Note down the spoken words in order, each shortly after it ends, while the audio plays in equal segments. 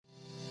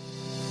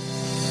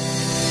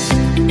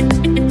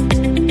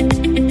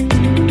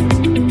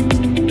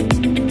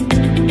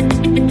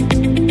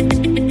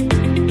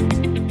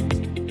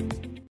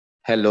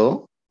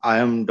Hello, I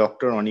am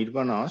Dr.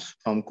 Anirban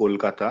from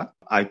Kolkata.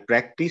 I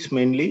practice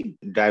mainly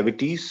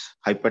diabetes,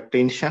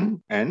 hypertension,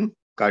 and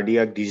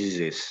cardiac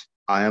diseases.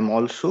 I am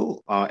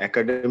also an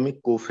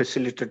academic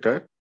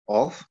co-facilitator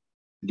of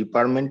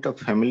Department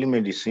of Family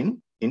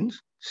Medicine in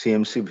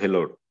CMC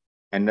Vellore,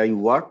 and I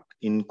work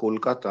in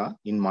Kolkata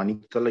in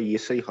Maniktala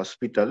ESI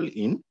Hospital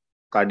in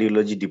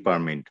cardiology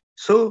department.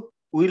 So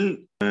we'll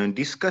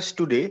discuss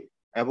today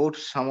about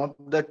some of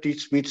the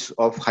tidbits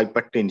of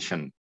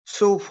hypertension.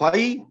 So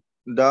why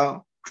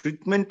the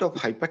treatment of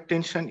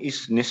hypertension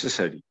is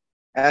necessary,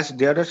 as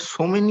there are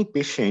so many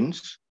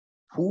patients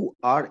who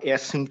are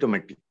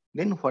asymptomatic.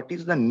 Then what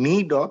is the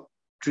need of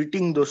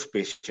treating those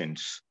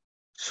patients?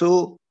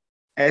 So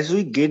as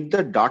we get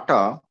the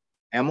data,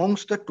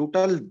 amongst the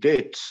total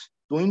deaths,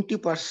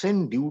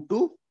 20% due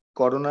to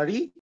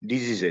coronary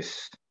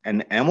diseases,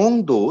 and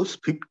among those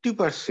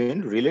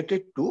 50%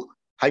 related to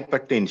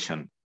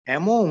hypertension.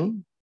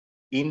 Among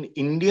in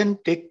Indian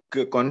tech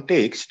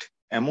context,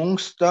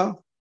 amongst the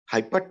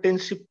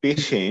hypertensive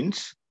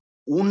patients,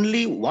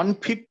 only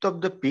 1/5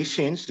 of the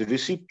patients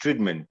receive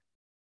treatment.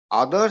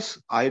 Others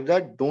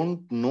either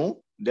don't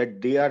know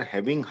that they are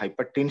having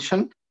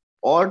hypertension,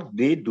 or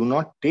they do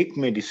not take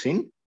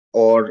medicine,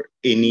 or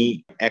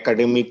any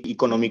academic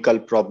economical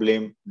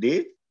problem,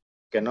 they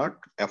cannot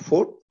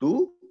afford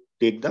to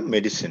take the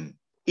medicine.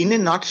 In a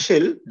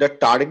nutshell, the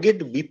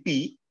target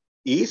BP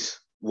is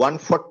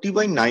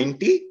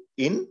 140/90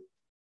 in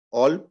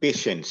all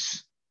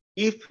patients.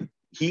 If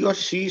he or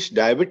she is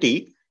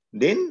diabetic,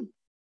 then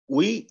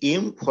we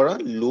aim for a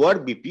lower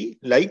BP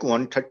like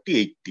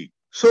 130/80.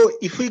 So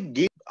if we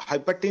give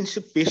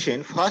hypertensive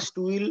patient, first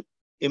we will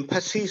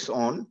emphasis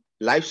on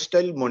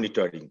lifestyle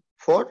monitoring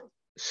for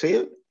say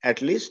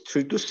at least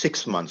 3 to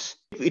 6 months.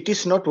 If it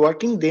is not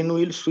working, then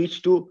we will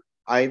switch to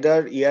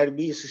either ARB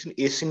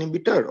ACE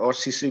inhibitor or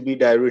CCB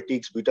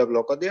diuretics, beta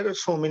blocker. There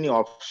are so many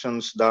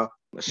options, the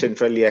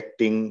centrally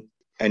acting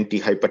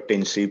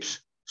antihypertensives,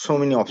 so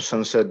many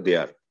options are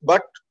there.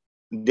 But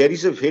there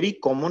is a very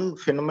common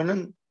phenomenon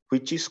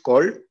which is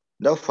called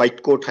the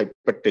white coat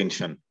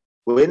hypertension.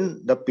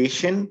 When the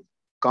patient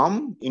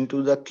come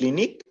into the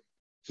clinic,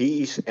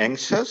 he is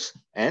anxious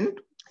and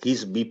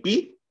his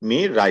BP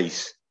may rise.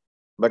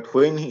 But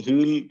when he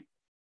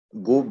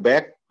will go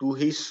back to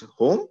his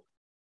home,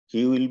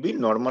 he will be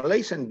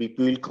normalized and BP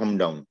will come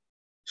down.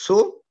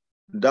 So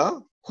the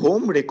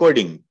home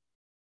recording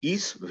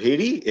is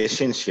very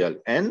essential,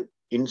 and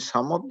in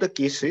some of the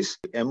cases,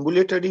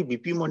 ambulatory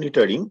BP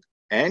monitoring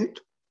and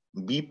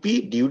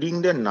BP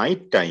during the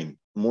night time,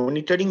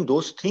 monitoring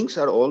those things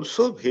are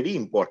also very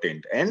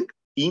important. And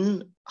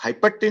in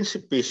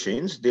hypertensive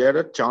patients, there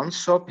are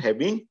chance of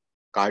having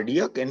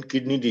cardiac and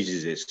kidney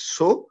diseases.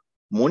 So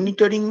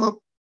monitoring of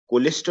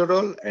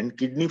cholesterol and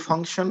kidney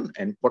function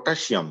and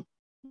potassium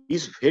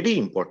is very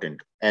important.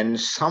 And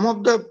some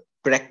of the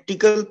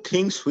practical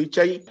things which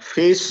I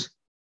face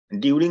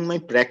during my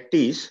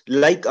practice,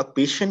 like a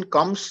patient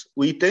comes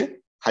with a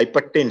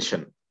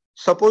hypertension,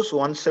 suppose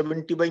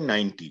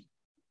 170/90,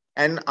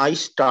 and I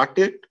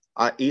started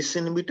a ACE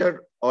inhibitor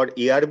or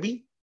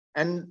ARB,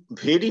 and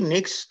very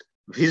next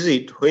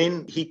visit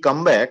when he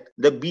come back,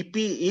 the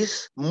BP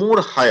is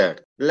more higher,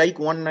 like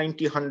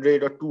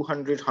 190/100 or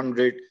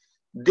 200/100.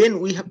 Then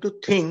we have to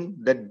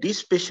think that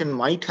this patient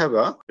might have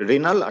a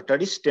renal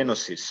artery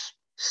stenosis.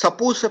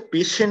 Suppose a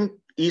patient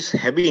is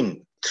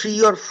having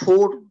 3 or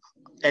 4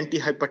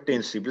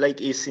 antihypertensive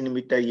like ACE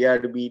inhibitor,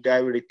 ARB,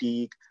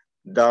 diuretic,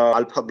 the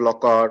alpha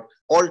blocker,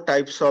 all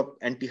types of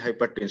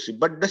antihypertensive,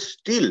 but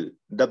still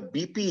the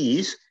BP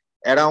is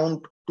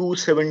around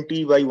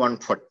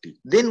 270/140.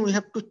 Then we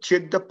have to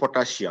check the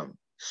potassium.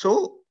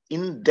 So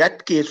in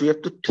that case, we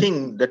have to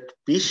think that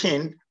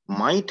patient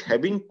might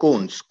having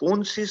cones.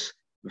 Cones is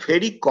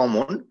very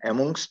common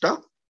amongst the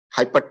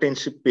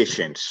hypertensive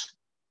patients.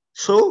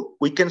 So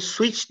we can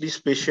switch this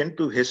patient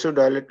to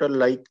vasodilator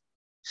like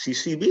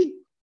CCB,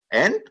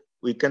 and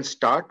we can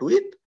start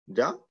with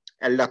the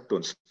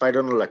aldactone,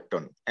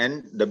 spironolactone, and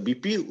the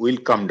BP will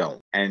come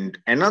down. And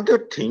another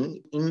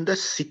thing, in the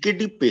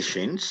CKD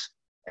patients,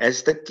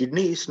 as the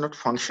kidney is not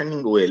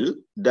functioning well,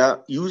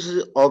 the use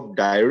of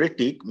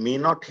diuretic may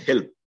not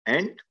help.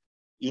 And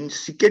in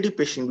CKD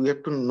patient, we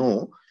have to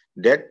know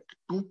that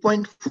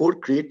 2.4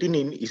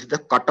 creatinine is the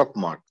cutoff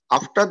mark.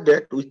 After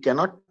that, we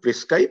cannot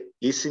prescribe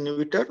ACE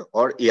inhibitor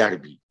or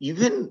ARB.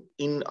 Even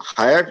in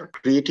higher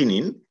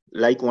creatinine,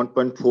 like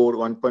 1.4,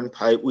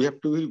 1.5, we have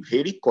to be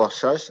very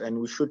cautious, and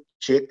we should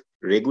check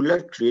regular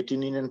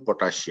creatinine and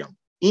potassium.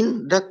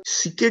 In the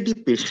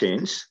CKD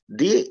patients,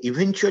 they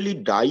eventually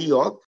die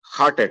of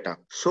heart attack.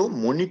 So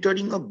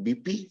monitoring of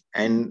BP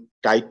and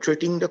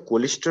titrating the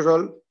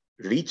cholesterol,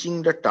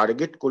 reaching the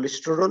target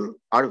cholesterol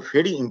are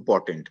very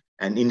important.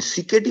 And in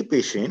CKD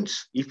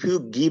patients, if you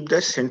give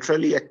the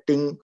centrally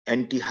acting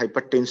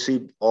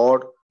antihypertensive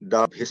or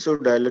the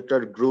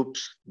vasodilator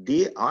groups,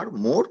 they are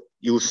more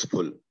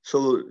useful.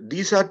 So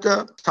these are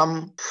the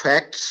some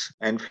facts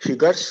and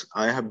figures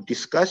I have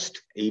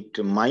discussed.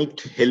 It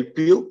might help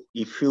you.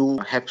 If you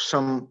have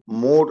some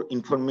more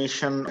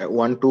information,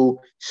 want to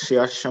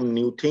share some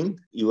new thing,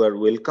 you are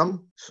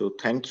welcome. So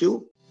thank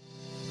you.